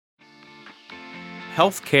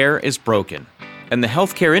Healthcare is broken, and the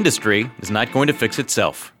healthcare industry is not going to fix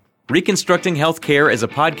itself. Reconstructing Healthcare is a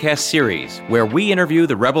podcast series where we interview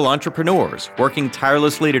the rebel entrepreneurs working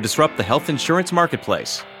tirelessly to disrupt the health insurance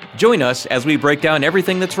marketplace. Join us as we break down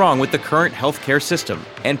everything that's wrong with the current healthcare system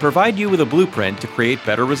and provide you with a blueprint to create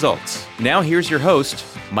better results. Now here's your host,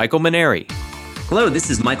 Michael Mainieri. Hello, this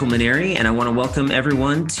is Michael Mainieri, and I want to welcome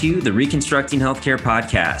everyone to the Reconstructing Healthcare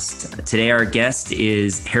podcast. Today, our guest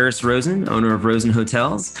is Harris Rosen, owner of Rosen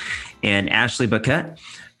Hotels, and Ashley Bacut,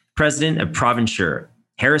 president of Provinsure.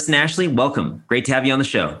 Harris and Ashley, welcome. Great to have you on the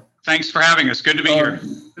show. Thanks for having us. Good to be here.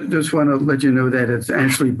 Just want to let you know that it's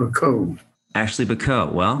Ashley Bacut. Ashley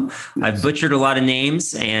Bacut. Well, I've butchered a lot of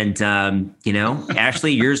names, and,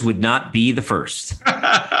 Ashley, yours would not be the first.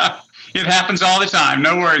 It happens all the time.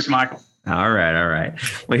 No worries, Michael. All right.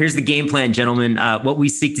 Well, here's the game plan, gentlemen. What we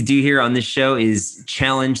seek to do here on this show is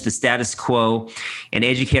challenge the status quo and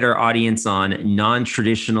educate our audience on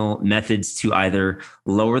non-traditional methods to either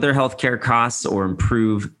lower their healthcare costs or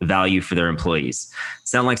improve value for their employees.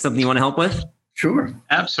 Sound like something you want to help with? Sure.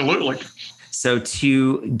 Absolutely. So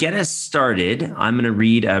to get us started, I'm going to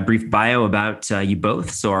read a brief bio about you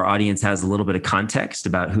both so our audience has a little bit of context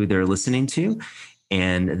about who they're listening to,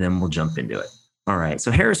 and then we'll jump into it. All right. So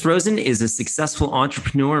Harris Rosen is a successful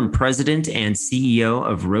entrepreneur and president and CEO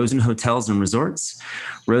of Rosen Hotels and Resorts.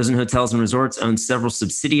 Rosen Hotels and Resorts owns several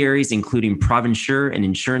subsidiaries, including Provinsure, an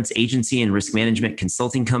insurance agency and risk management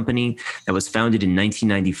consulting company that was founded in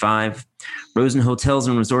 1995. Rosen Hotels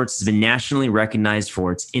and Resorts has been nationally recognized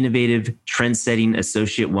for its innovative, trend-setting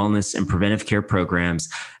associate wellness and preventive care programs,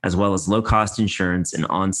 as well as low-cost insurance and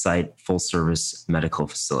on-site full-service medical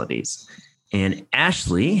facilities. And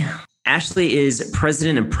Ashley is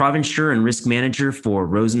president of Provinsure and risk manager for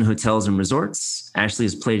Rosen Hotels and Resorts. Ashley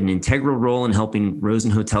has played an integral role in helping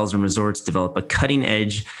Rosen Hotels and Resorts develop a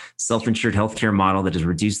cutting-edge self-insured healthcare model that has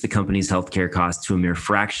reduced the company's healthcare costs to a mere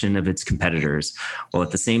fraction of its competitors, while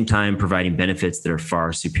at the same time providing benefits that are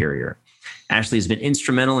far superior. Ashley has been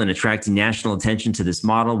instrumental in attracting national attention to this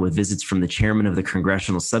model with visits from the chairman of the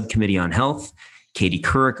Congressional Subcommittee on Health, Katie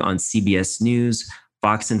Couric on CBS News,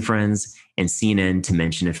 Fox and Friends, and CNN, to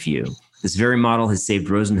mention a few. This very model has saved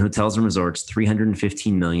Rosen Hotels and Resorts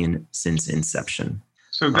 $315 million since inception.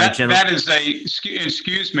 So that's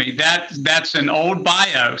an old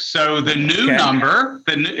bio. So the new number,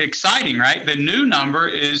 exciting, right? The new number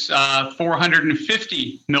is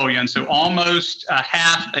 $450 million. So almost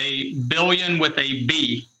 $500 million with a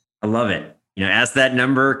B. I love it. As that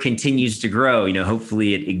number continues to grow,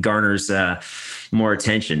 hopefully it garners more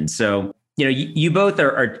attention. So, you both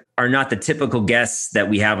are not the typical guests that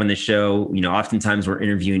we have on the show. Oftentimes we're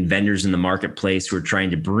interviewing vendors in the marketplace who are trying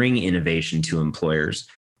to bring innovation to employers.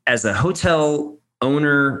 As a hotel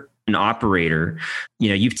owner and operator,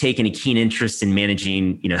 you've taken a keen interest in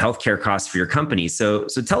managing, healthcare costs for your company. So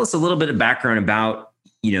tell us a little bit of background about,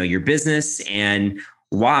 your business and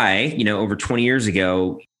why, over 20 years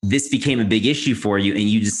ago, this became a big issue for you and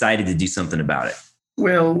you decided to do something about it.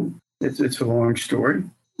 Well, it's a long story.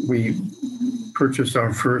 We purchased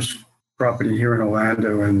our first property here in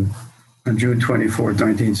Orlando on June 24,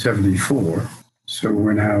 1974. So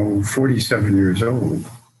we're now 47 years old.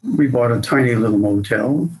 We bought a tiny little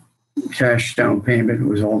motel. Cash down payment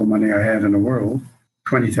was all the money I had in the world,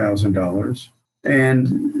 $20,000.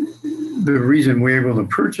 And the reason we were able to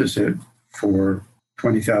purchase it for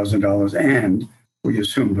 $20,000 and we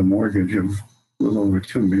assumed a mortgage of a little over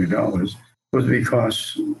 $2 million was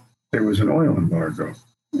because there was an oil embargo.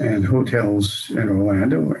 And hotels in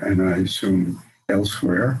Orlando, and I assume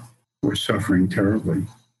elsewhere, were suffering terribly.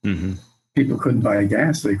 Mm-hmm. People couldn't buy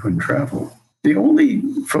gas. They couldn't travel. The only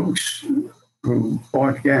folks who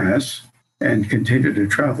bought gas and continued to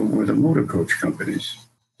travel were the motor coach companies.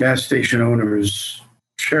 Gas station owners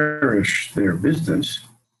cherished their business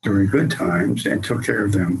during good times and took care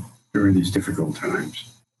of them during these difficult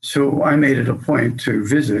times. So I made it a point to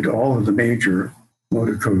visit all of the major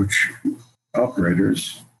motor coach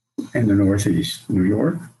operators in the Northeast, New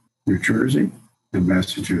York, New Jersey, and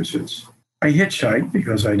Massachusetts. I hitchhiked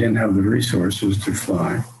because I didn't have the resources to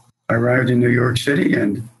fly. I arrived in New York City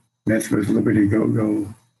and met with Liberty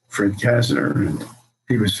Go-Go Fred Kasner, and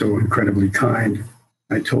he was so incredibly kind.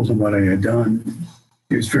 I told him what I had done.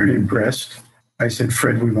 He was very impressed. I said,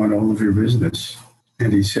 Fred, we want all of your business.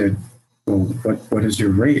 And he said, well, what is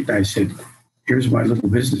your rate? I said, here's my little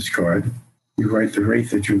business card. You write the rate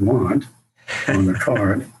that you want on the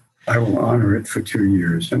card. I will honor it for 2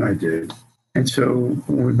 years. And I did. And so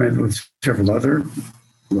we met with several other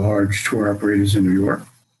large tour operators in New York.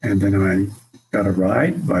 And then I got a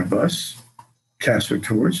ride by bus. Casper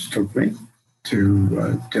Tours took me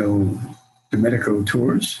to Del Domenico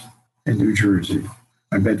Tours in New Jersey.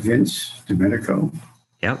 I met Vince Domenico.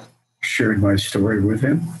 Yep. Shared my story with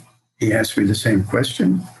him. He asked me the same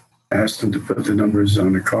question, asked him to put the numbers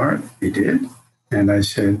on the card. He did. And I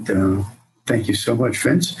said, thank you so much,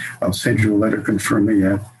 Vince. I'll send you a letter confirming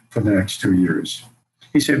that for the next 2 years.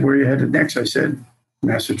 He said, where are you headed next? I said,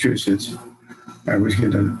 Massachusetts. I was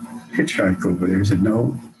going to hitchhike over there. He said,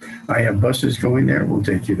 no, I have buses going there. We'll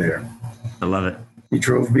take you there. I love it. He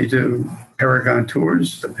drove me to Paragon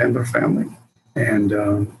Tours, the Pendler family, and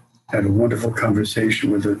had a wonderful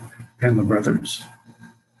conversation with the Pendler brothers.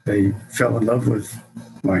 They fell in love with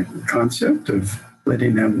my concept of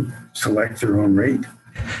letting them select their own rate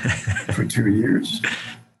for 2 years.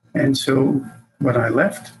 And so when I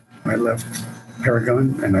left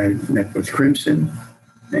Paragon and I met with Crimson,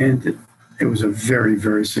 and it was a very,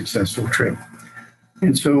 very successful trip.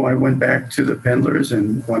 And so I went back to the Pendlers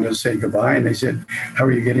and wanted to say goodbye. And they said, how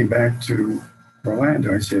are you getting back to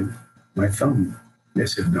Orlando? I said, my thumb. They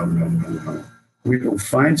said, no. We will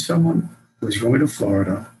find someone who's going to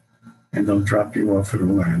Florida and they'll drop you off at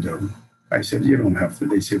Orlando. I said, you don't have to.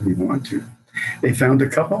 They said, we want to. They found a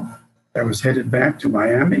couple that was headed back to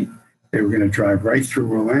Miami. They were going to drive right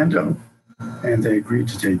through Orlando, and they agreed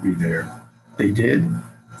to take me there. They did.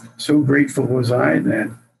 So grateful was I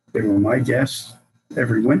that they were my guests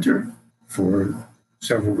every winter for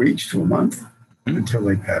several weeks to a month until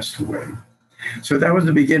they passed away. So that was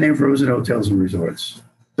the beginning of Rosen Hotels and Resorts.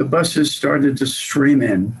 The buses started to stream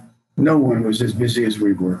in. No one was as busy as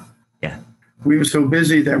we were. Yeah. We were so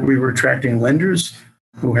busy that we were attracting lenders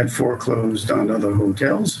who had foreclosed on other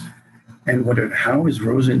hotels. And how is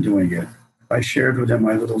Rosen doing it? I shared with them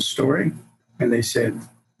my little story, and they said,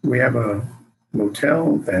 we have a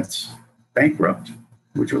motel that's bankrupt.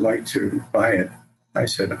 Would you like to buy it? I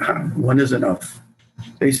said, one is enough.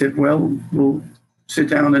 They said, well, we'll sit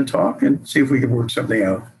down and talk and see if we can work something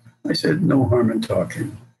out. I said, no harm in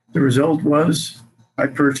talking. The result was I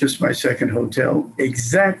purchased my second hotel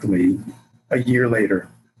exactly a year later,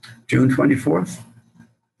 June 24th,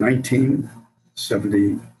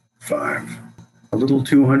 1975. A little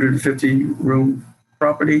 250-room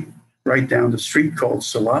property right down the street called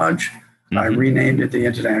Solage. Mm-hmm. I renamed it the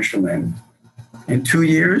International Inn. In 2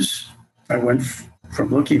 years, I went from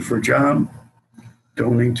looking for a job to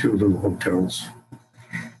owning 2 little hotels.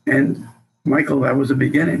 And Michael, that was the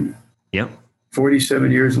beginning. Yep.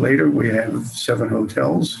 47 years later, we have 7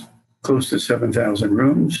 hotels, close to 7,000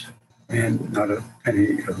 rooms, and not a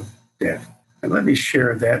penny of debt. And let me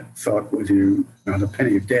share that thought with you, not a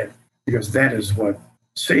penny of debt, because that is what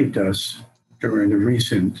saved us during the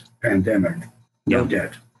recent pandemic. No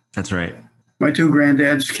debt. That's right. My 2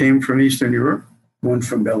 granddads came from Eastern Europe, one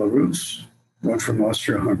from Belarus, one from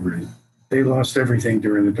Austria-Hungary. They lost everything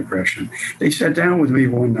during the Depression. They sat down with me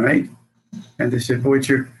one night and they said,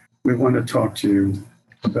 Wojciech, we want to talk to you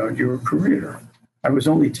about your career. I was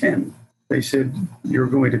only 10. They said, you're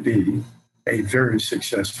going to be a very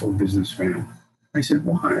successful businessman. I said,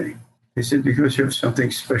 why? They said, because you have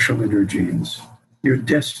something special in your genes. You're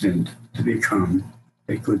destined to become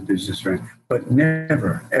a good businessman, but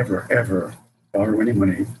never, ever, ever borrow any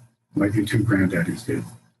money like your 2 granddaddies did.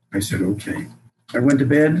 I said, okay. I went to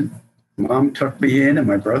bed. Mom tucked me in and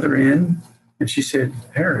my brother in. And she said,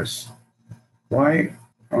 Harris, why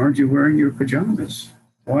aren't you wearing your pajamas?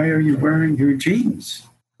 Why are you wearing your jeans?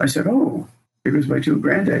 I said, oh, because my 2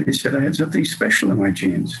 granddaddies said I had something special in my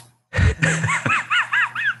jeans. I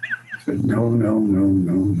said,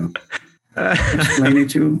 no. Explain it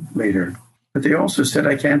to you later. But they also said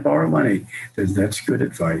I can't borrow money. That's good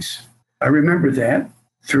advice. I remember that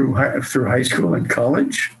through high school and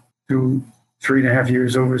college, through 3.5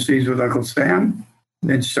 years overseas with Uncle Sam,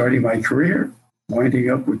 then starting my career, winding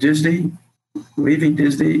up with Disney, leaving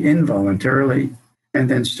Disney involuntarily, and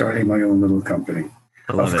then starting my own little company.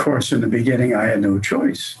 Of course, in the beginning, I had no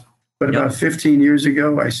choice. But about 15 years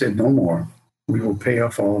ago, I said, no more. We will pay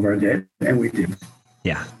off all of our debt. And we did.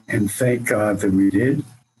 Yeah. And thank God that we did.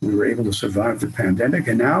 We were able to survive the pandemic.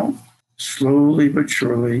 And now, slowly but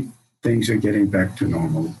surely, things are getting back to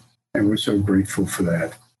normal. And we're so grateful for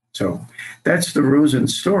that. So that's the Rosen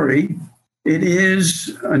story. It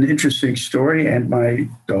is an interesting story. And my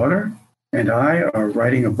daughter and I are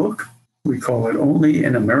writing a book. We call it Only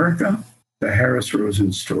in America, the Harris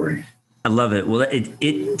Rosen story. I love it. Well,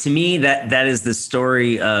 it to me, that is the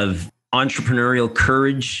story of entrepreneurial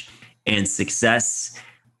courage and success.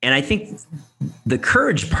 And I think the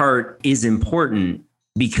courage part is important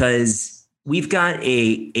because we've got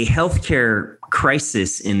a healthcare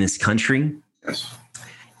crisis in this country. Yes.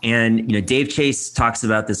 And, Dave Chase talks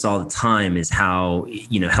about this all the time, is how,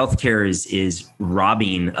 healthcare is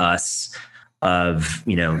robbing us of,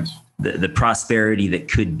 Yes. the prosperity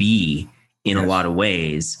that could be in a lot of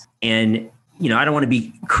ways. And, I don't want to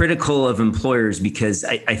be critical of employers, because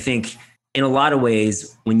I think in a lot of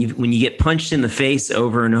ways, when you get punched in the face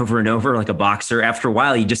over and over and over, like a boxer, after a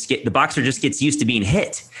while, the boxer just gets used to being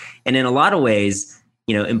hit. And in a lot of ways,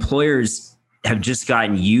 employers have just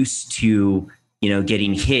gotten used to,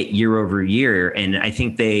 getting hit year over year. And I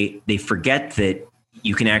think they forget that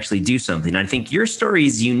you can actually do something. I think your story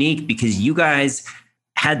is unique because you guys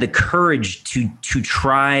had the courage to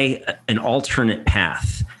try an alternate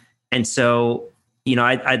path. And so,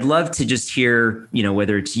 I'd love to just hear,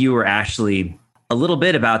 whether it's you or Ashley, a little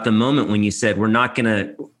bit about the moment when you said, we're not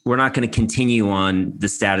going to continue on the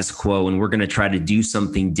status quo, and we're going to try to do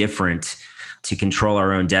something different to control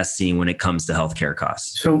our own destiny when it comes to healthcare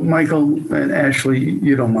costs. So, Michael and Ashley,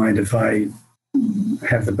 you don't mind if I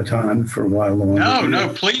have the baton for a while longer?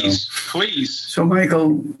 No, please. So,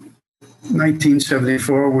 Michael,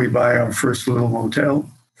 1974, we buy our first little motel.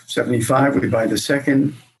 75, we buy the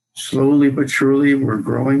second. Slowly but surely, we're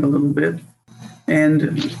growing a little bit.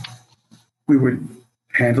 And we were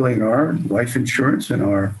handling our life insurance and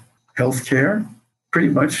our health care pretty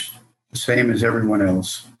much the same as everyone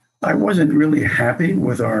else. I wasn't really happy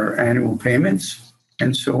with our annual payments.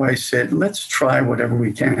 And so I said, let's try whatever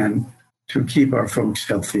we can to keep our folks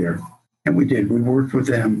healthier. And we did. We worked with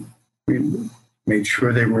them. We made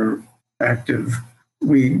sure they were active.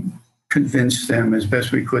 We convinced them as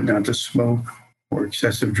best we could not to smoke or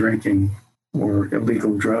excessive drinking or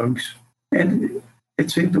illegal drugs. And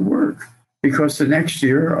it seemed to work, because the next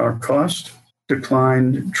year our cost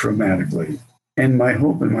declined dramatically. And my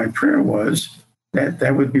hope and my prayer was that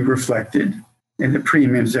that would be reflected in the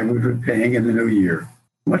premiums that we were paying in the new year.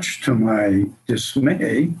 Much to my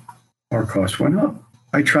dismay, our costs went up.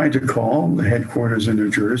 I tried to call the headquarters in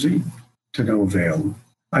New Jersey, to no avail.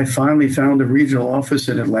 I finally found a regional office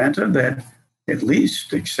in Atlanta that at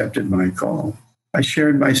least accepted my call. I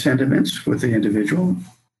shared my sentiments with the individual,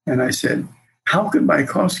 and I said, how could my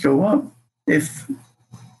costs go up if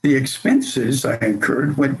the expenses I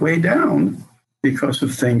incurred went way down because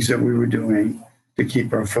of things that we were doing to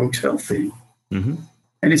keep our folks healthy? Mm-hmm.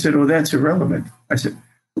 And he said, oh, that's irrelevant. I said,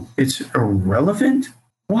 it's irrelevant?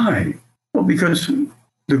 Why? Well, because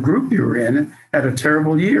the group you were in had a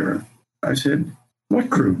terrible year. I said, what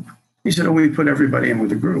group? He said, oh, we put everybody in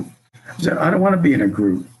with a group. I said, I don't want to be in a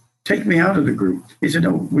group. Take me out of the group. He said,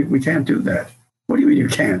 no, we can't do that. What do you mean you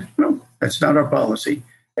can't? No, that's not our policy.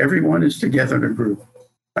 Everyone is together in a group.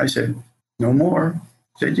 I said, no more.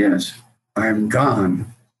 He said, yes, I'm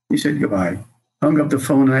gone. He said, goodbye. Hung up the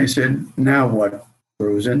phone, and I said, now what,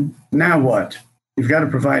 Rosen? Now what? You've got to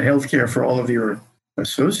provide health care for all of your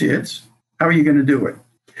associates. How are you going to do it?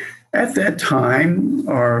 At that time,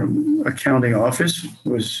 our accounting office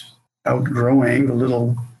was outgrowing the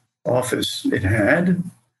little office it had,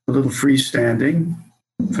 a little freestanding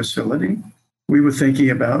facility. We were thinking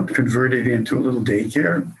about converting it into a little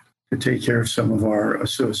daycare to take care of some of our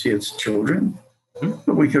associates' children,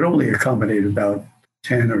 but we could only accommodate about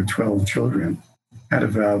 10 or 12 children at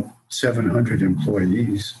about 700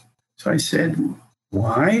 employees. So I said,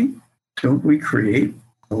 why don't we create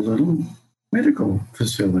a little medical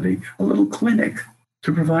facility, a little clinic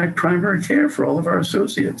to provide primary care for all of our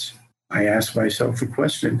associates? I asked myself the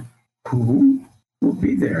question, who will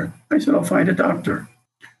be there? I said, I'll find a doctor.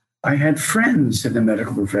 I had friends in the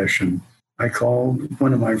medical profession. I called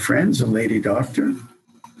one of my friends, a lady doctor,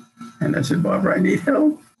 and I said, Barbara, I need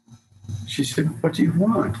help. She said, what do you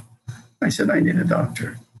want? I said, I need a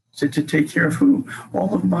doctor. She said, to take care of who?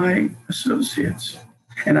 All of my associates.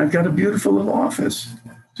 And I've got a beautiful little office.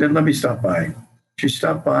 I said, let me stop by. She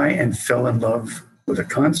stopped by and fell in love with a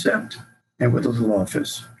concept and with a little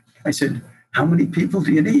office. I said, how many people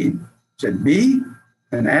do you need? She said, me,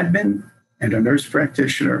 an admin, and a nurse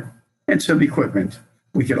practitioner, and some equipment.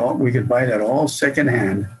 We could buy that all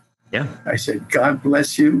secondhand. Yeah. I said, God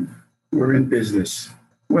bless you. We're in business.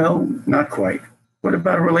 Well, not quite. What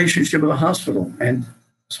about a relationship with a hospital and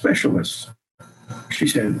specialists? She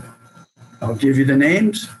said, I'll give you the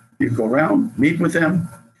names. You go around, meet with them,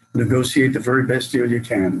 negotiate the very best deal you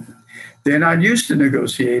can. They're not used to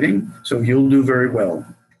negotiating, so you'll do very well.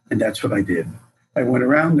 And that's what I did. I went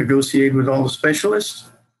around, negotiated with all the specialists,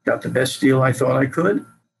 got the best deal I thought I could,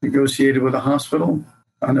 negotiated with a hospital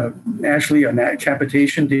on a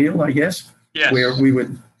capitation deal, I guess, yes, where we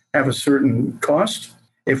would have a certain cost.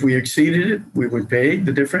 If we exceeded it, we would pay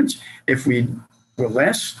the difference. If we were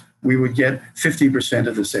less, we would get 50%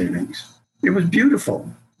 of the savings. It was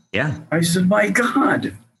beautiful. Yeah. I said, my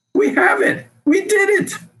God, we have it. We did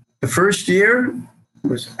it. The first year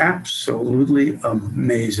was absolutely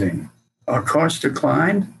amazing. Our cost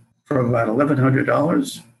declined from about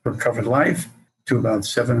 $1,100 per covered life to about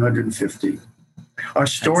 $750. Our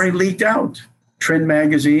story leaked out. Trend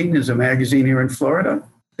Magazine is a magazine here in Florida.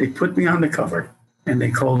 They put me on the cover and they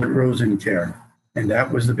called it RosenCare. And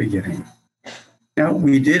that was the beginning. Now,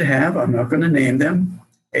 we did have, I'm not going to name them,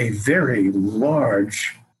 a very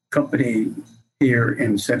large company here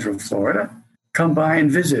in Central Florida come by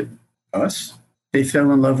and visit us. They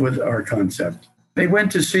fell in love with our concept. They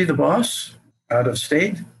went to see the boss out of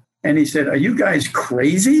state, and he said, "Are you guys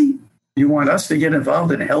crazy? You want us to get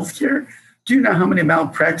involved in healthcare? Do you know how many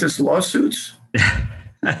malpractice lawsuits?"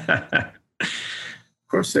 Of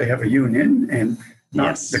course, they have a union and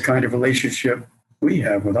not the kind of relationship we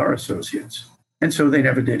have with our associates. And so they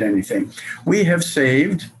never did anything. We have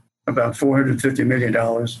saved about $450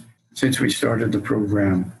 million since we started the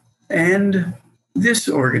program. And this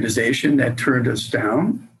organization that turned us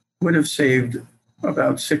down would have saved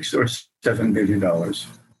about $6 or $7 billion.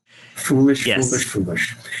 Foolish.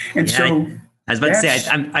 And so I was about to say,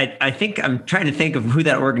 I think I'm trying to think of who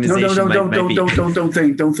that organization might be.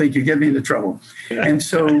 Don't think you get me into trouble. And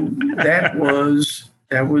so that was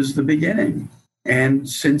the beginning. And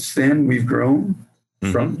since then, we've grown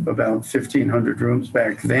from about 1,500 rooms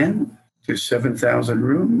back then to 7,000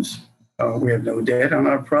 rooms. We have no debt on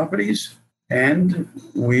our properties. And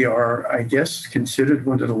we are, I guess, considered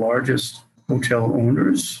one of the largest hotel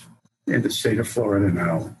owners in the state of Florida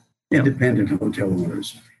now, independent hotel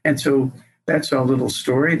owners. And so that's our little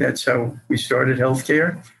story. That's how we started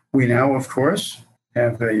healthcare. We now, of course,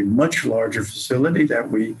 have a much larger facility that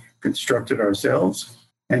we constructed ourselves.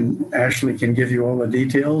 And Ashley can give you all the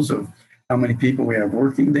details of how many people we have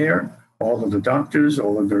working there, all of the doctors,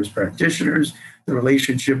 all of nurse practitioners, the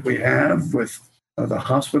relationship we have with the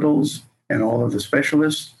hospitals and all of the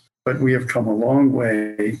specialists. But we have come a long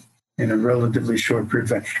way in a relatively short period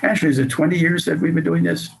of time. Ashley, is it 20 years that we've been doing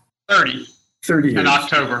this? 30 years. In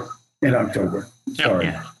October. Sorry.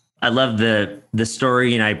 Yeah. I love the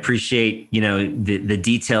story, and I appreciate, the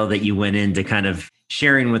detail that you went into kind of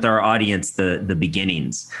sharing with our audience the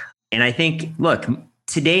beginnings. And I think, look,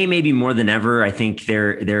 today, maybe more than ever, I think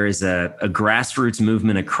there is a grassroots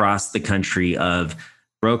movement across the country of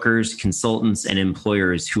brokers, consultants, and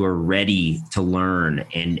employers who are ready to learn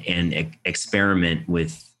and experiment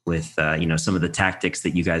with some of the tactics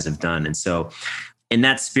that you guys have done. And so in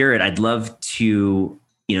that spirit, I'd love to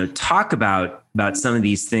talk about some of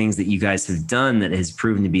these things that you guys have done that has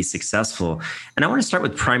proven to be successful. And I want to start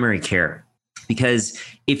with primary care, because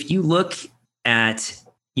if you look at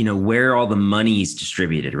where all the money is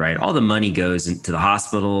distributed, right? All the money goes into the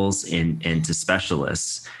hospitals and to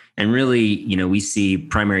specialists. And really, we see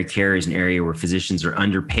primary care as an area where physicians are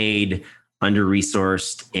underpaid,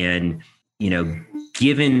 under-resourced. And,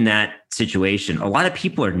 given that situation, a lot of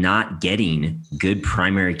people are not getting good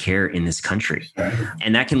primary care in this country.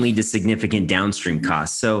 And that can lead to significant downstream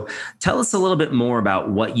costs. So tell us a little bit more about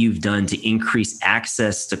what you've done to increase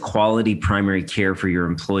access to quality primary care for your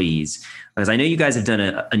employees. Because I know you guys have done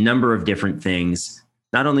a number of different things,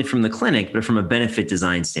 not only from the clinic, but from a benefit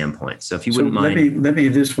design standpoint. So if you wouldn't mind. Let me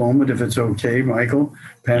at this moment, if it's okay, Michael,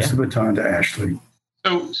 pass the baton to Ashley.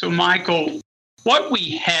 So Michael, what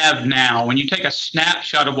we have now, when you take a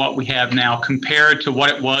snapshot of what we have now compared to what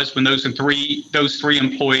it was when those three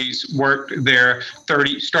employees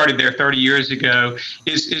started there 30 years ago,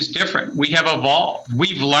 is different. We have evolved.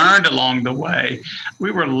 We've learned along the way. We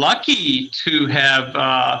were lucky to have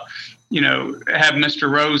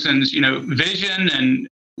Mr. Rosen's, vision. And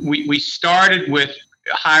we started with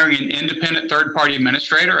hiring an independent third-party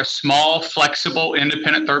administrator, a small, flexible,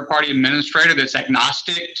 independent third-party administrator that's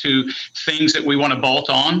agnostic to things that we want to bolt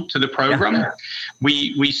on to the program. Yeah.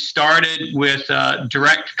 We started with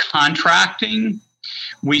direct contracting.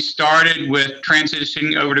 We started with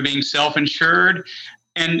transitioning over to being self-insured.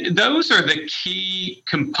 And those are the key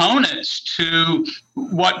components to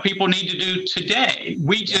what people need to do today.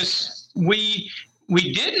 We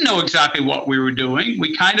didn't know exactly what we were doing.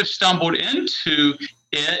 We kind of stumbled into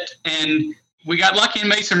it, and we got lucky and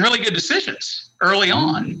made some really good decisions early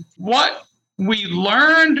on. What we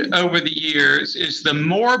learned over the years is the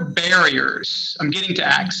more barriers, I'm getting to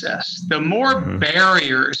access, the more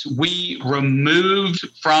barriers we removed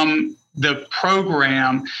from the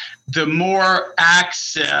program, the more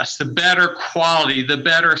access, the better quality, the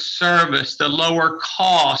better service, the lower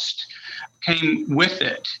cost came with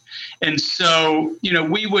it. And so,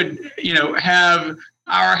 we would, have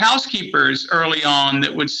our housekeepers early on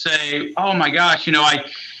that would say, "Oh my gosh, I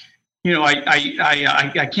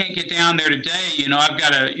can't get down there today. I've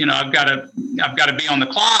got to be on the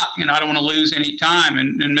clock. I don't want to lose any time."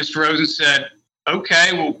 And Mr. Rosen said,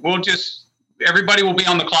 okay, well, everybody will be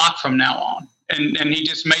on the clock from now on. And he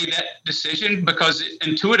just made that decision because it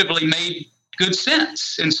intuitively made good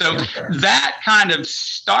sense. And so that kind of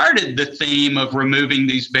started the theme of removing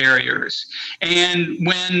these barriers. And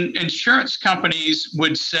when insurance companies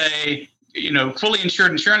would say, fully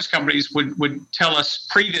insured insurance companies would tell us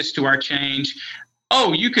previous to our change,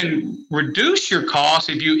 oh, you can reduce your costs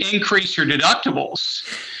if you increase your deductibles.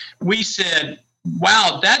 We said,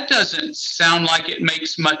 wow, that doesn't sound like it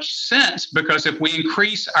makes much sense, because if we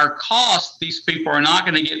increase our costs, these people are not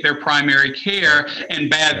going to get their primary care and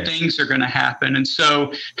bad things are going to happen. And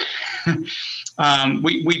so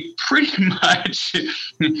we pretty much,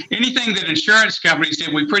 anything that insurance companies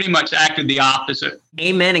did, we pretty much acted the opposite.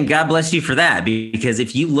 Amen. And God bless you for that, because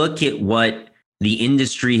if you look at what the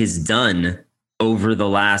industry has done over the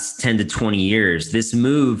last 10 to 20 years, this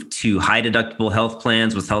move to high deductible health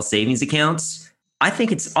plans with health savings accounts, I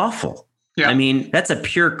think it's awful. Yeah. I mean, that's a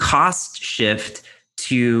pure cost shift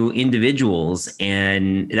to individuals,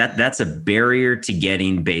 and that's a barrier to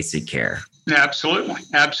getting basic care. Absolutely.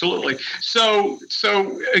 So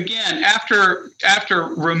again, after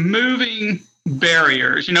removing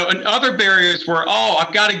barriers, and other barriers were,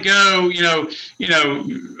 I've got to go, I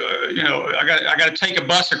got to take a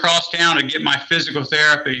bus across town to get my physical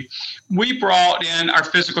therapy. We brought in our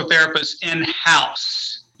physical therapists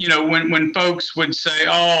in-house. When folks would say,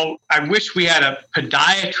 I wish we had a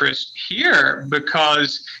podiatrist here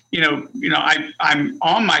because, I'm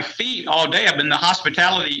on my feet all day. I've been in the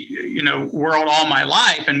hospitality, world all my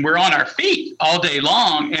life, and we're on our feet all day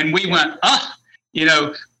long. And we went,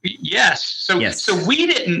 yes. So we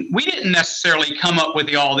didn't necessarily come up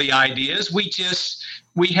with all the ideas.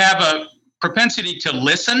 We have a propensity to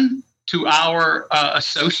listen to our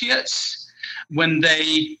associates. When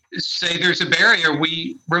they say there's a barrier,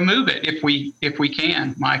 we remove it if we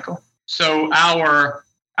can, Michael. So our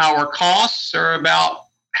costs are about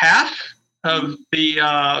half of the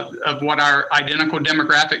of what our identical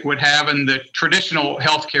demographic would have in the traditional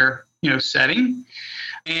healthcare setting,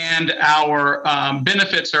 and our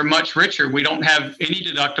benefits are much richer. We don't have any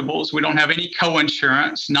deductibles. We don't have any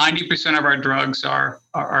co-insurance. 90% of our drugs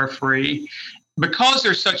are free. Because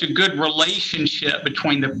there's such a good relationship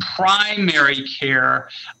between the primary care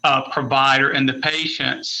provider and the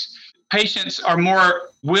patients are more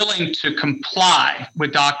willing to comply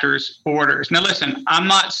with doctors' orders. Now, listen, I'm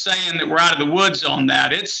not saying that we're out of the woods on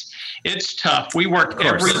that. It's tough. We work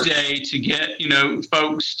every day to get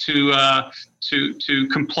folks to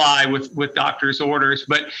comply with doctors' orders,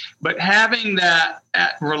 but having that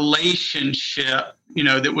relationship,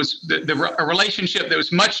 that was a relationship that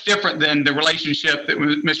was much different than the relationship that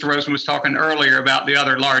Mr. Rosen was talking earlier about the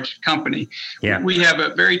other large company. Yeah. We have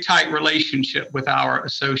a very tight relationship with our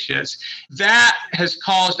associates. That has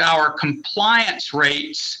caused our compliance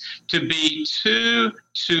rates to be 2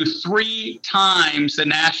 to 3 times the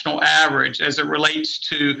national average as it relates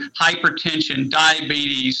to hypertension,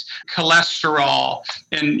 diabetes, cholesterol,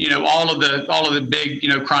 and all of the big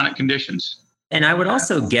chronic conditions. And I would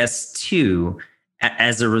also guess too,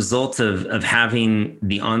 as a result of having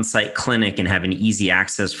the on-site clinic and having easy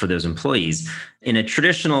access for those employees, in a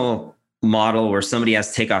traditional model where somebody has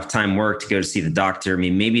to take off time work to go to see the doctor, I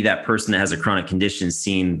mean, maybe that person that has a chronic condition is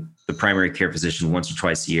seeing the primary care physician once or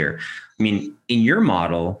twice a year. I mean, in your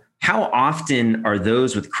model, how often are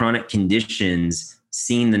those with chronic conditions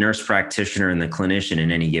seeing the nurse practitioner and the clinician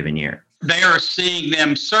in any given year? They are seeing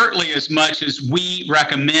them certainly as much as we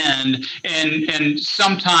recommend. And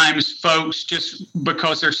sometimes folks, just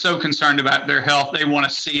because they're so concerned about their health, they want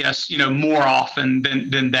to see us, more often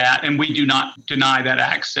than that. And we do not deny that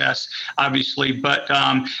access, obviously. But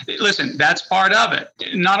listen, that's part of it.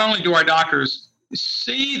 Not only do our doctors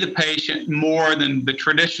see the patient more than the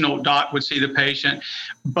traditional doc would see the patient,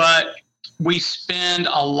 but we spend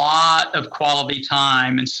a lot of quality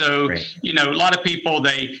time. And so, right. A lot of people,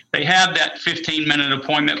 they have that 15-minute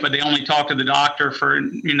appointment, but they only talk to the doctor for,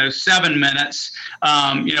 7 minutes.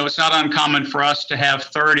 It's not uncommon for us to have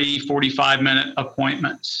 30, 45-minute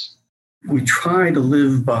appointments. We try to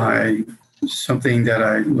live by something that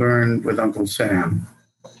I learned with Uncle Sam,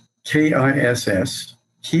 KISS,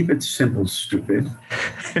 keep it simple, stupid,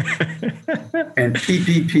 and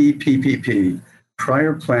PPP.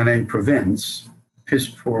 Prior planning prevents piss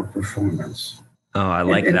poor performance. Oh, I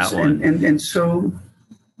like that one. And so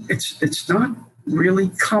it's not really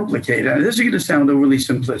complicated. This is going to sound overly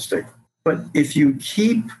simplistic, but if you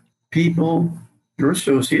keep people, your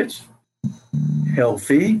associates,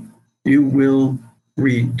 healthy, you will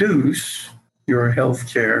reduce your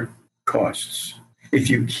healthcare costs. If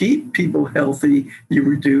you keep people healthy, you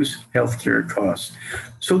reduce healthcare costs.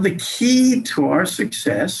 So the key to our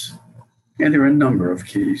success, and there are a number of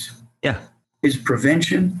keys, is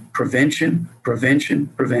prevention, prevention, prevention,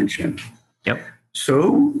 prevention. Yep.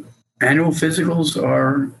 So annual physicals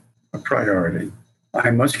are a priority.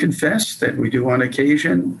 I must confess that we do on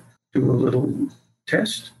occasion do a little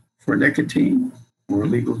test for nicotine or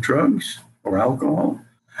illegal drugs or alcohol.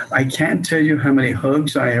 I can't tell you how many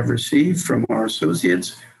hugs I have received from our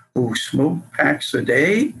associates who smoke packs a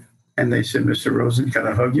day. And they said, Mr. Rosen, can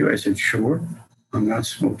I hug you? I said, sure. I'm not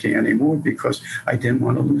smoking anymore because I didn't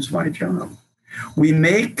want to lose my job. We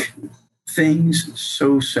make things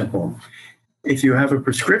so simple. If you have a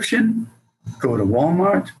prescription, go to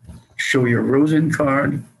Walmart, show your Rosen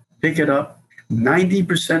card, pick it up.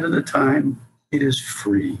 90% of the time, it is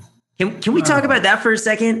free. Can we talk about that for a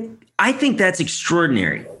second? I think that's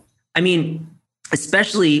extraordinary. I mean,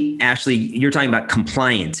 especially, Ashley, you're talking about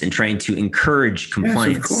compliance and trying to encourage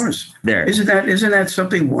compliance. Yes, of course. There. Isn't that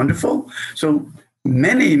something wonderful? So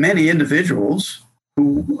many individuals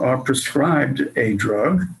who are prescribed a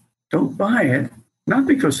drug don't buy it, not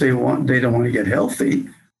because they don't want to get healthy,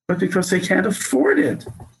 but because they can't afford it.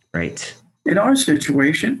 Right. In our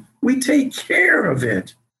situation, we take care of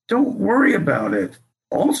it. Don't worry about it.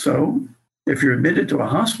 Also, if you're admitted to a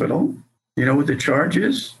hospital, you know what the charge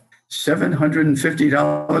is?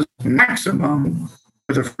 $750 maximum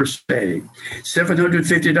for the first day.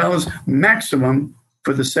 $750 maximum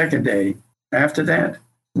for the second day. After that,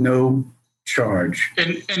 no charge.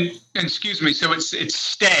 And excuse me, so it's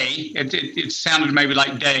stay. It sounded maybe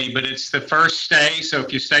like day, but it's the first stay. So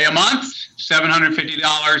if you stay a month,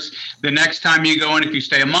 $750. The next time you go in, if you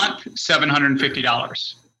stay a month,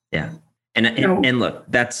 $750. Yeah. And look,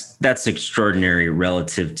 that's extraordinary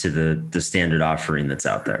relative to the standard offering that's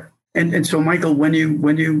out there. And so, Michael, when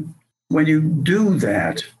you do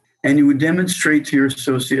that and you demonstrate to your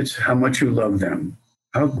associates how much you love them,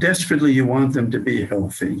 how desperately you want them to be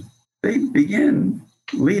healthy, they begin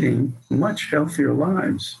leading much healthier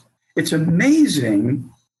lives. It's amazing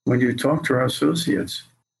when you talk to our associates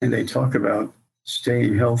and they talk about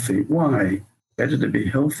staying healthy. Why? Better to be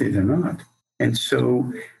healthy than not. And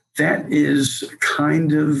so that is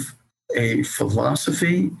kind of a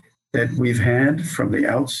philosophy that we've had from the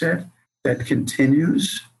outset that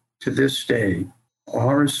continues to this day.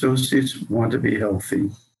 Our associates want to be healthy.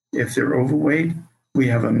 If they're overweight, we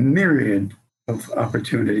have a myriad of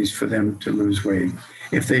opportunities for them to lose weight.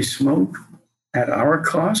 If they smoke, at our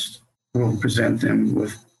cost, we'll present them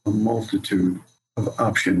with a multitude of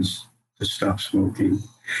options to stop smoking.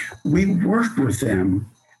 We work with them,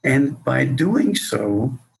 and by doing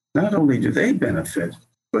so, not only do they benefit,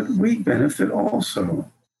 but we benefit also.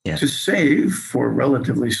 Yeah. To save for a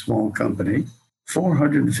relatively small company,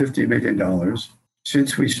 $450 million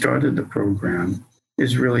since we started the program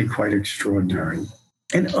is really quite extraordinary.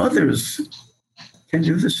 And others can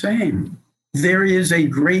do the same. There is a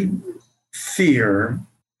great fear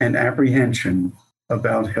and apprehension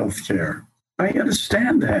about healthcare. I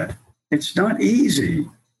understand that. It's not easy.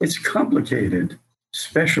 It's complicated.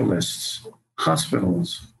 Specialists,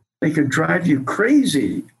 hospitals, they could drive you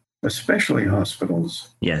crazy, especially hospitals.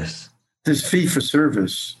 Yes. This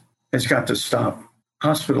fee-for-service has got to stop.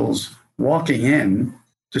 Hospitals walking in,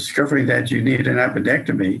 discovering that you need an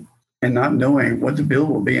appendectomy and not knowing what the bill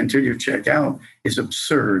will be until you check out is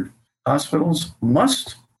absurd. Hospitals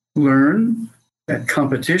must learn that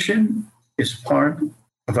competition is part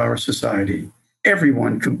of our society.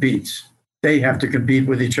 Everyone competes. They have to compete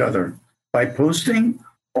with each other by posting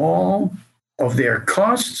all of their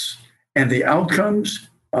costs and the outcomes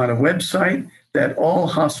on a website that all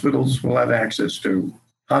hospitals will have access to.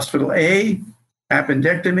 Hospital A,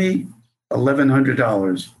 appendectomy,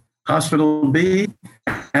 $1,100. Hospital B,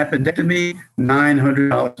 appendectomy,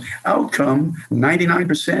 $900. Outcome,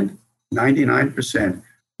 99%, 99%.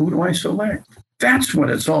 Who do I select? That's what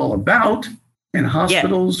it's all about. And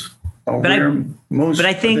hospitals are where most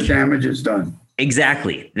of the damage is done.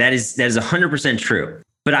 Exactly. That is 100% true.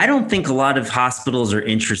 But I don't think a lot of hospitals are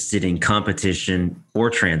interested in competition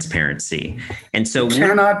or transparency. And so it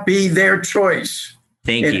cannot be their choice.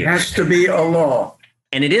 Thank you. It has to be a law.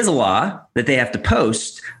 And it is a law that they have to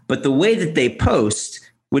post, but the way that they post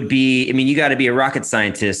would be, I mean, you got to be a rocket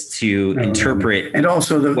scientist to interpret. And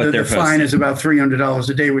also the fine is about $300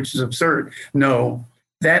 a day, which is absurd. No,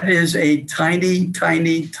 that is a tiny,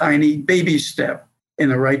 tiny, tiny baby step in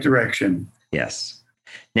the right direction. Yes.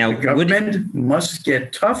 Now, the government must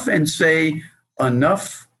get tough and say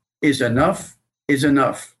enough is enough is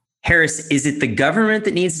enough. Harris, is it the government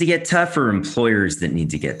that needs to get tough or employers that need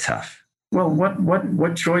to get tough? Well,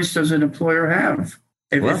 what choice does an employer have?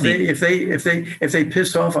 If they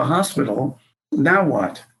piss off a hospital, now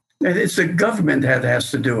what? It's the government that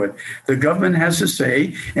has to do it. The government has to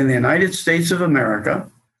say, in the United States of America,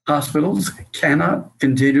 hospitals cannot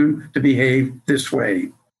continue to behave this way.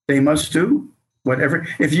 They must do whatever.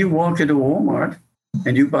 If you walk into Walmart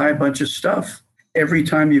and you buy a bunch of stuff, every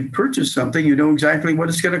time you purchase something, you know exactly what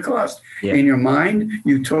it's going to cost. Yeah. In your mind,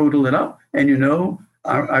 you total it up and you know,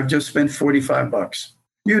 I've just spent $45.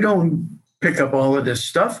 You don't pick up all of this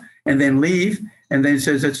stuff and then leave and then it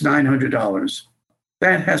says it's $900.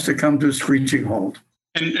 That has to come to a screeching halt.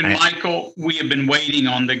 And Michael, we have been waiting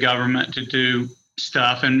on the government to do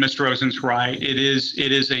stuff, and Mr. Rosen's right. It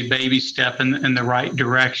is a baby step in the right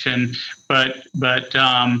direction, but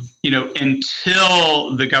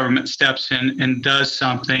until the government steps in and does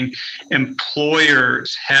something,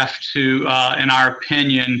 employers have to, in our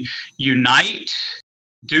opinion, unite,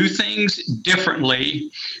 do things differently,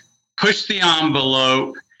 push the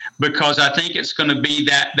envelope. Because I think it's going to be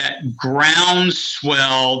that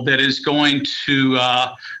groundswell that is going to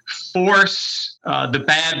force the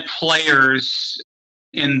bad players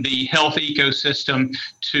in the health ecosystem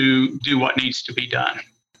to do what needs to be done.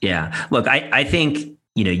 Yeah. Look, I think,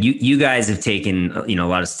 you guys have taken, a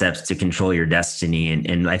lot of steps to control your destiny.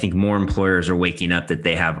 And I think more employers are waking up that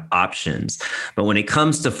they have options. But when it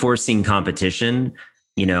comes to forcing competition,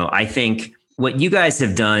 I think what you guys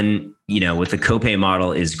have done, with the copay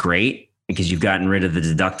model is great because you've gotten rid of the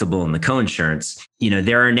deductible and the coinsurance.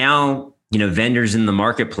 There are now, vendors in the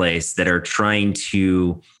marketplace that are trying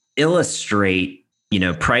to illustrate,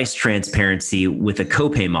 price transparency with a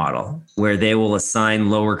copay model where they will assign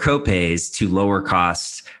lower copays to lower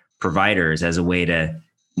cost providers as a way to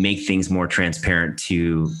make things more transparent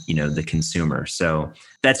to, the consumer. So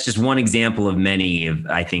that's just one example of many of,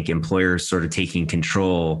 I think, employers sort of taking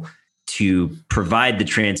control to provide the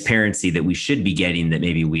transparency that we should be getting that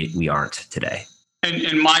maybe we aren't today.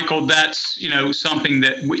 And Michael, that's, something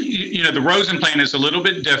that the Rosen plan is a little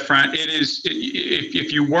bit different. It is,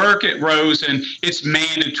 if you work at Rosen, it's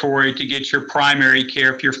mandatory to get your primary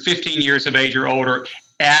care if you're 15 years of age or older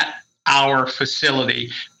at our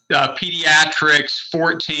facility. Pediatrics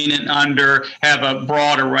 14 and under have a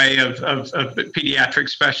broad array of pediatric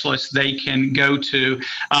specialists they can go to.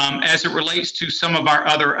 As it relates to some of our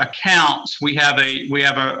other accounts, we have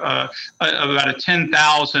about a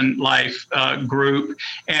 10,000 life group,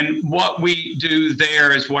 and what we do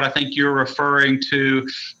there is what I think you're referring to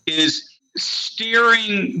is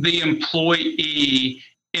steering the employee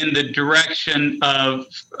in the direction of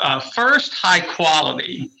first high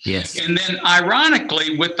quality. Yes. And then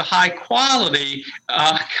ironically, with the high quality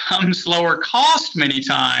comes lower cost many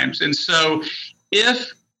times. And so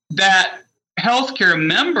if that healthcare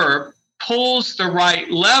member pulls the right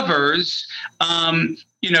levers,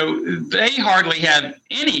 they hardly have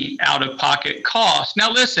any out-of-pocket cost. Now,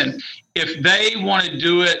 listen, if they want to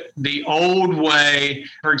do it the old way,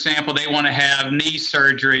 for example, they want to have knee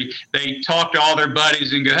surgery, they talk to all their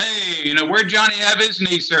buddies and go, hey, where'd Johnny have his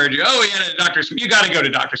knee surgery? Oh, he had a Dr. Smith. You got to go to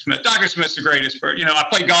Dr. Smith. Dr. Smith's the greatest. I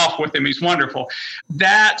play golf with him. He's wonderful.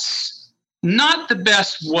 That's not the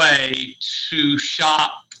best way to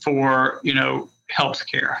shop for,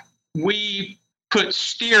 healthcare. We put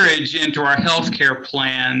steerage into our healthcare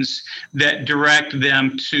plans that direct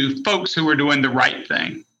them to folks who are doing the right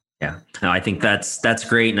thing. Yeah, no, I think that's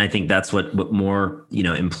great, and I think that's what more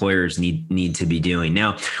employers need to be doing.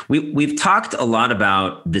 Now, we've talked a lot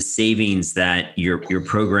about the savings that your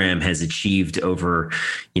program has achieved over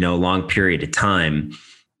a long period of time.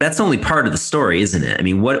 That's only part of the story, isn't it? I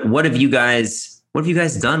mean, what have you guys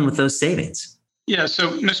done with those savings? Yeah,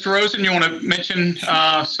 so Mr. Rosen, you want to mention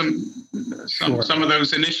some of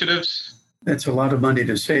those initiatives? That's a lot of money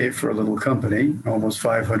to save for a little company, almost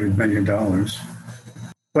 $500 million.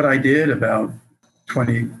 What I did about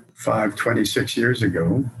 26 years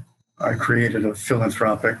ago, I created a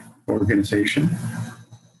philanthropic organization.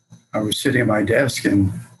 I was sitting at my desk and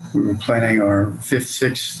we were planning our 5th,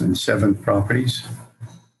 6th, and 7th properties.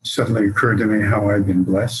 Suddenly occurred to me how I'd been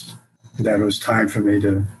blessed. That it was time for me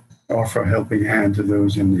to offer a helping hand to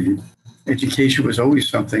those in need. Education was always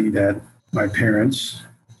something that my parents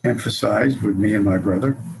emphasized with me and my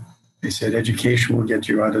brother. They said, education will get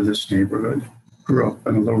you out of this neighborhood. Grew up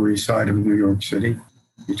on the Lower East Side of New York City,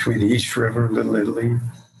 between the East River, Little Italy,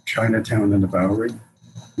 Chinatown, and the Bowery.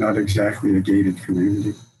 Not exactly a gated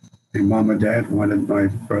community. And Mom and Dad wanted my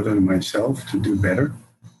brother and myself to do better.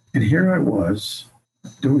 And here I was,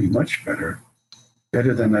 doing much better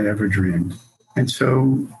than I ever dreamed. And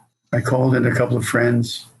so I called in a couple of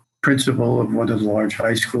friends, principal of one of the large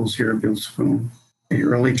high schools here at Bill Spoon, the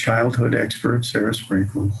early childhood expert, Sarah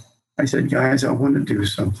Sprinkle. I said, guys, I want to do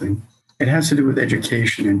something. It has to do with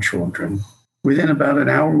education in children. Within about an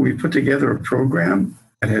hour, we put together a program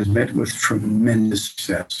that has met with tremendous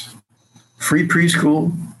success. Free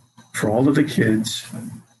preschool for all of the kids,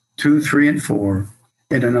 2, 3, and 4,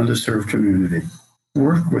 in an underserved community.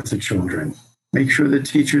 Work with the children. Make sure the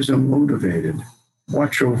teachers are motivated.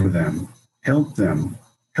 Watch over them. Help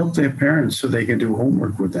their parents so they can do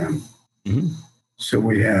homework with them. Mm-hmm. So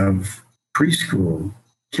we have preschool,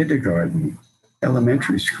 kindergarten,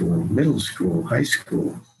 elementary school, middle school, high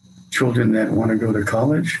school. Children that want to go to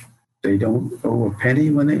college, they don't owe a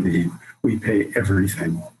penny when they leave. We pay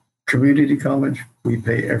everything. Community college, we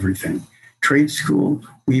pay everything. Trade school,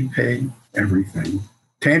 we pay everything.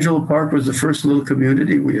 Tangelo Park was the first little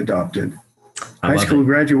community we adopted. High school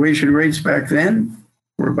graduation rates back then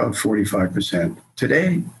were about 45%.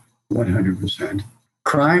 Today, 100%.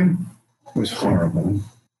 Crime was horrible.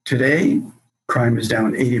 Today, crime is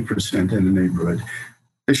down 80% in the neighborhood.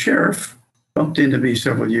 The sheriff bumped into me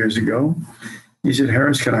several years ago. He said,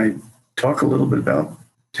 Harris, can I talk a little bit about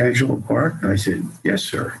Tangelo Park? And I said, yes,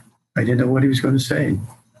 sir. I didn't know what he was going to say.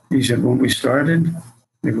 He said, when we started,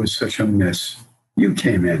 it was such a mess. You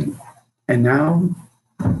came in. And now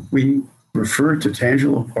we refer to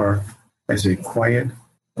Tangelo Park as a quiet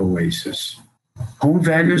oasis. Home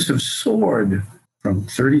values have soared from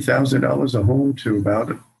 $30,000 a home to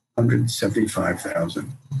about $175,000.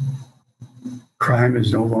 Crime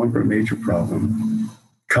is no longer a major problem.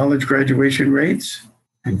 College graduation rates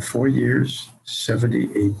in 4 years,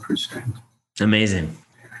 78%. Amazing.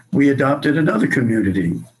 We adopted another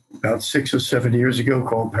community about 6 or 7 years ago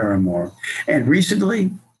called Paramore. And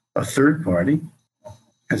recently, a third party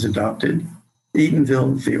has adopted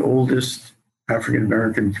Eatonville, the oldest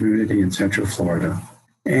African-American community in Central Florida.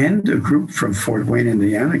 And a group from Fort Wayne,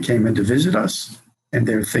 Indiana came in to visit us, and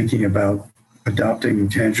they're thinking about adopting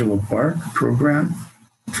Tangelo Park program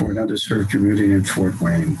for an underserved community in Fort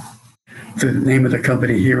Wayne. The name of the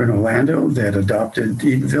company here in Orlando that adopted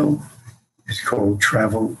Eatonville is called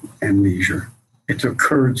Travel and Leisure. It took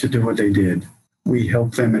courage to do what they did. We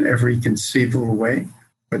helped them in every conceivable way,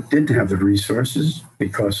 but didn't have the resources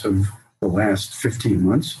because of the last 15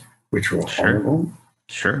 months, which were horrible.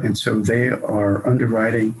 Sure. And so they are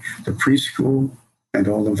underwriting the preschool and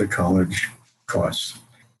all of the college costs.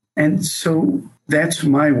 And so that's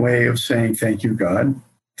my way of saying thank you, God.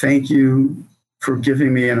 Thank you for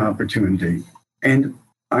giving me an opportunity. And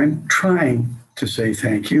I'm trying to say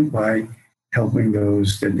thank you by helping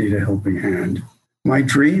those that need a helping hand. My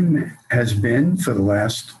dream has been for the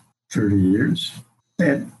last 30 years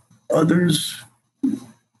that others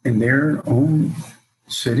in their own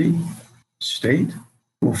city, state,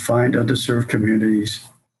 will find underserved communities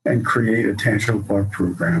and create a Tangelo Park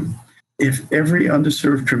program. If every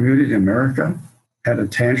underserved community in America had a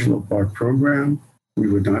Tangelo Park program, we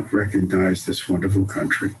would not recognize this wonderful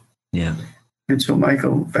country. Yeah. And so,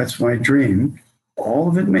 Michael, that's my dream. All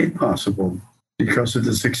of it made possible because of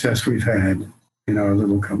the success we've had in our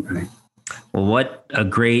little company. Well, what a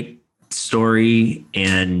great story.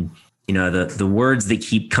 And, you know, the words that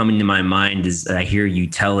keep coming to my mind as I hear you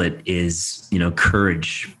tell it is, you know,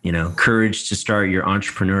 courage to start your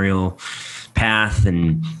entrepreneurial path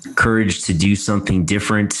and courage to do something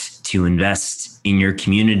different, to invest in your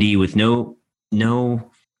community with no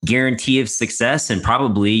guarantee of success and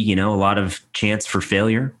probably, you know, a lot of chance for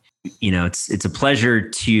failure. You know, it's a pleasure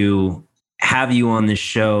to have you on this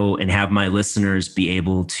show and have my listeners be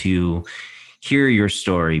able to hear your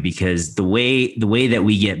story, because the way that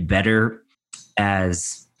we get better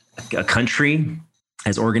as a country,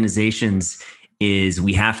 as organizations, is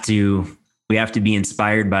we have to be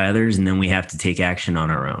inspired by others, and then we have to take action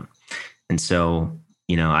on our own. And so,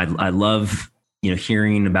 you know, I love, you know,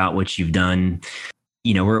 hearing about what you've done.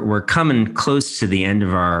 You know, we're coming close to the end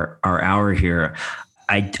of our hour here.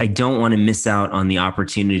 I don't want to miss out on the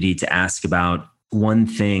opportunity to ask about one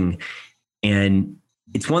thing. And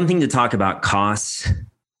it's one thing to talk about costs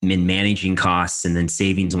and managing costs and then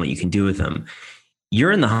savings and what you can do with them.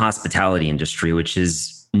 You're in the hospitality industry, which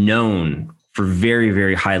is known for very,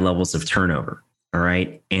 very high levels of turnover. All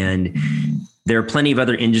right. And there are plenty of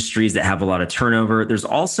other industries that have a lot of turnover. There's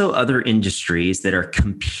also other industries that are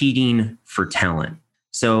competing for talent.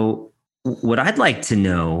 So what I'd like to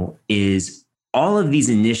know is all of these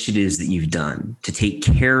initiatives that you've done to take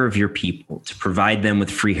care of your people, to provide them with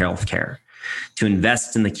free healthcare, to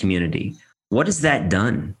invest in the community. What has that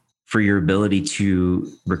done for your ability to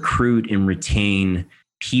recruit and retain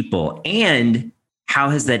people? And how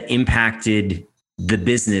has that impacted the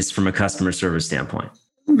business from a customer service standpoint?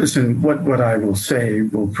 Listen, what I will say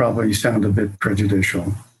will probably sound a bit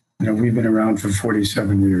prejudicial. We've been around for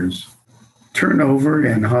 47 years. Turnover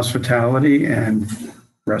in hospitality and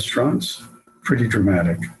restaurants, pretty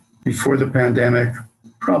dramatic. Before the pandemic,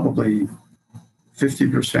 probably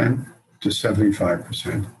 50% to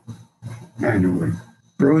 75% annually.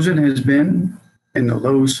 Frozen has been in the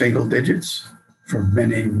low single digits for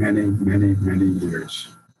many, many, many, many years.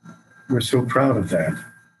 We're so proud of that.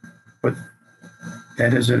 But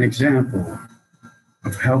that is an example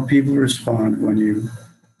of how people respond when you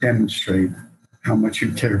demonstrate how much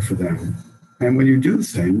you care for them. And when you do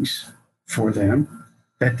things for them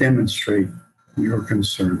that demonstrate your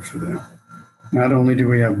concern for them. Not only do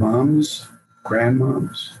we have moms,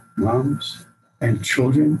 grandmoms, moms, and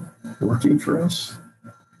children working for us,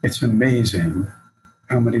 it's amazing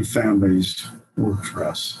how many families work for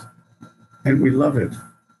us. And we love it.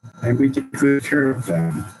 And we take good care of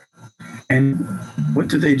them. And what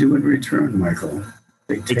do they do in return, Michael?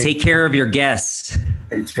 They take care of your guests.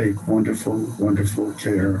 They take wonderful, wonderful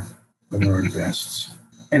care of our guests.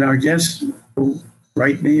 And our guests will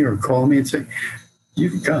write me or call me and say,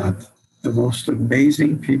 "You've got the most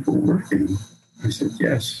amazing people working." I said,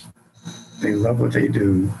 yes, they love what they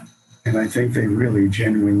do. And I think they really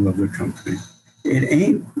genuinely love the company. It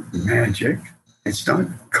ain't magic. It's not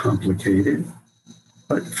complicated.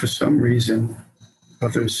 But for some reason,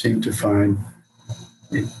 others seem to find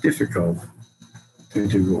it difficult to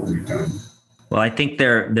do what we've done. Well, I think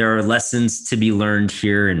there are lessons to be learned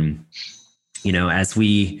here. And, as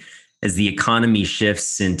the economy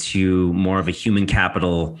shifts into more of a human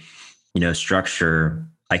capital, structure,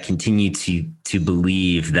 I continue to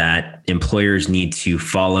believe that employers need to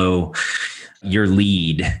follow your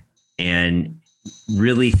lead and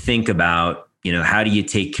really think about, how do you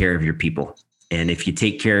take care of your people? And if you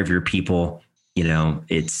take care of your people,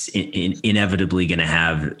 it's inevitably going to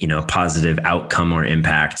have, a positive outcome or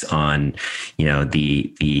impact on,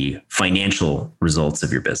 the financial results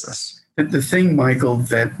of your business. The thing, Michael,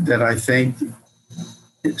 that I think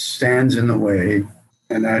it stands in the way,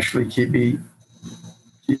 and actually keep me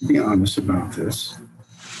honest about this,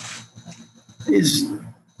 is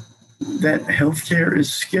that healthcare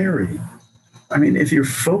is scary. I mean, if you're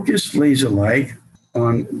focused laser-like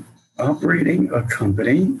on operating a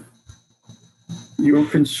company, your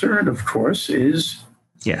concern, of course, is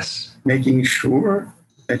making sure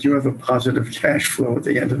that you have a positive cash flow at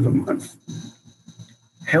the end of the month.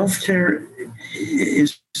 Healthcare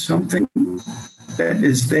is something that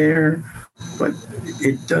is there, but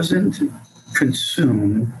it doesn't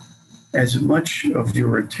consume as much of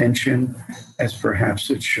your attention as perhaps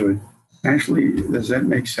it should. Actually, does that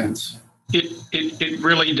make sense? It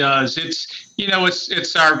really does.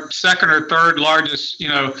 It's our second or third largest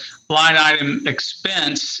line item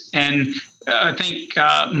expense, and I think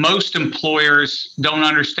most employers don't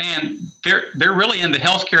understand they're really in the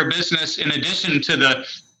healthcare business in addition to the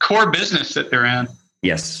core business that they're in.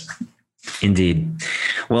 Yes, indeed.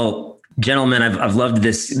 Well, gentlemen, I've loved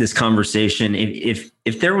this conversation.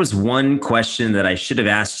 If there was one question that I should have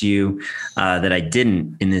asked you that I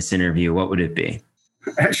didn't in this interview, what would it be?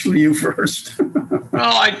 Actually, you first.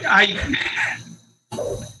 Well, I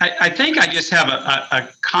think I just have a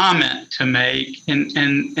comment to make,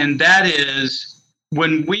 and that is,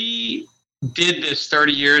 when we did this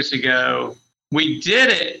 30 years ago, we did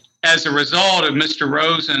it as a result of Mr.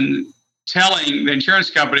 Rosen telling the insurance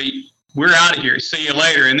company, "We're out of here, see you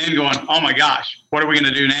later," and then going, "Oh my gosh, what are we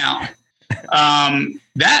going to do now?"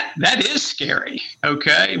 That is scary.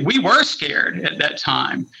 Okay, we were scared at that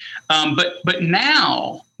time, but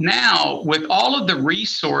now with all of the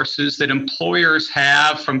resources that employers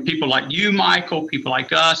have from people like you, Michael, people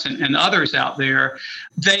like us, and others out there,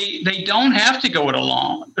 they don't have to go it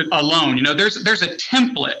alone. There's a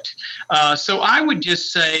template. So I would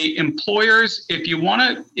just say, employers, if you want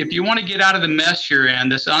to get out of the mess you're in,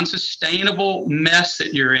 this unsustainable mess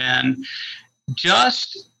that you're in,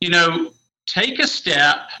 just take a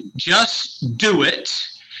step, just do it.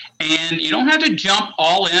 And you don't have to jump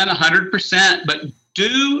all in 100%, but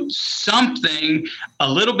do something a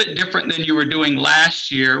little bit different than you were doing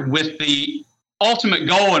last year, with the ultimate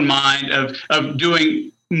goal in mind of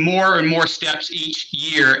doing more and more steps each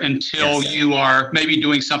year until you are maybe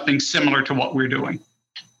doing something similar to what we're doing.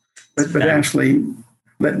 But actually,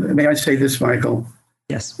 may I say this, Michael?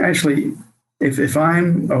 Yes. Actually, if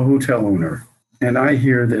I'm a hotel owner and I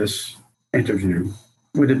hear this interview,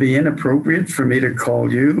 would it be inappropriate for me to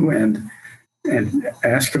call you and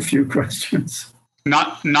ask a few questions?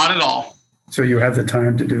 Not at all. So you have the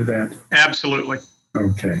time to do that? Absolutely.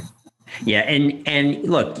 Okay. Yeah. And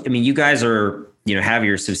look, I mean, you guys are have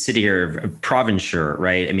your subsidiary of Provinsure,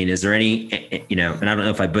 right? I mean, is there any, and I don't know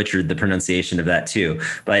if I butchered the pronunciation of that too,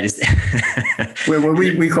 but I just. well,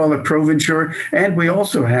 we call it Provinsure. And we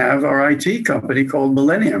also have our IT company called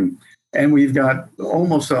Millennium. And we've got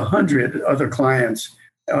almost 100 other clients.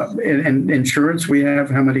 In insurance, we have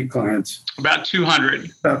how many clients? About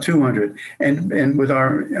 200. About 200. And with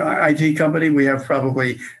our IT company, we have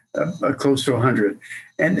probably close to 100.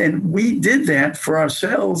 And we did that for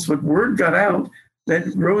ourselves, but word got out that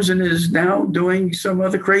Rosen is now doing some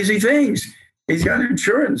other crazy things. He's got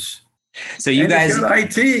insurance. So you guys, he's got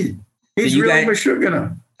IT. He's really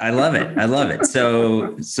Meshuggah. I love it.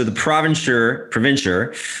 So the Provinsure,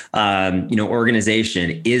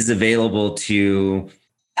 organization is available to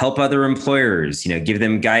help other employers, give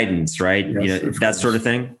them guidance, right? Yes, that sort of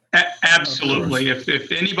thing. Absolutely.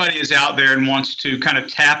 If anybody is out there and wants to kind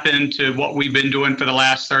of tap into what we've been doing for the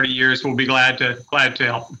last 30 years, we'll be glad to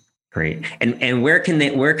help them. Great. And where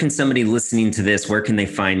can somebody listening to this, where can they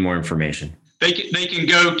find more information? They can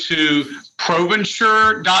go to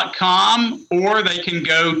provinsure.com or they can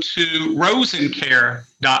go to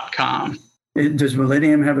rosencare.com. Does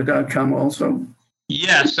Millennium have a .com also?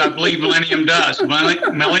 Yes, I believe Millennium does.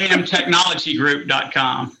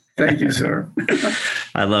 MillenniumTechnologyGroup.com. Thank you, sir.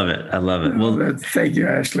 I love it. Well, thank you,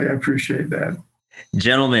 Ashley. I appreciate that.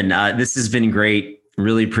 Gentlemen, this has been great.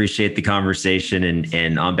 Really appreciate the conversation.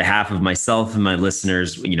 And on behalf of myself and my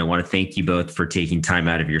listeners, want to thank you both for taking time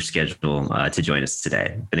out of your schedule to join us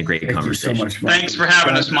today. It's been a great conversation. Thank you so much, Thanks for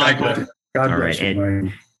having us, Michael. God bless you,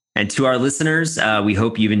 and to our listeners, we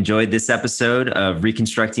hope you've enjoyed this episode of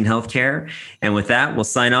Reconstructing Healthcare. And with that, we'll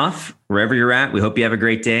sign off. Wherever you're at, we hope you have a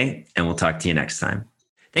great day, and we'll talk to you next time.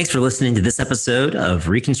 Thanks for listening to this episode of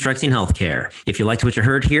Reconstructing Healthcare. If you liked what you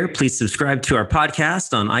heard here, please subscribe to our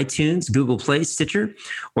podcast on iTunes, Google Play, Stitcher,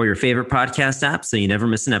 or your favorite podcast app so you never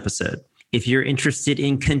miss an episode. If you're interested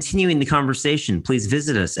in continuing the conversation, please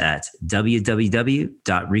visit us at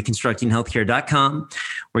www.reconstructinghealthcare.com,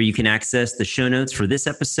 where you can access the show notes for this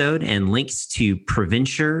episode and links to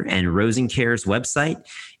Provinsure and Rosencare's website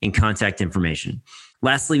and contact information.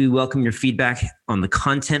 Lastly, we welcome your feedback on the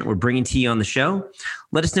content we're bringing to you on the show.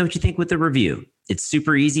 Let us know what you think with a review. It's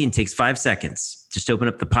super easy and takes 5 seconds. Just open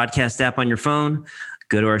up the podcast app on your phone,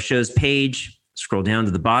 go to our show's page, scroll down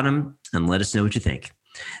to the bottom, and let us know what you think.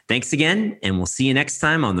 Thanks again, and we'll see you next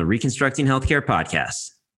time on the Reconstructing Healthcare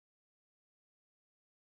podcast.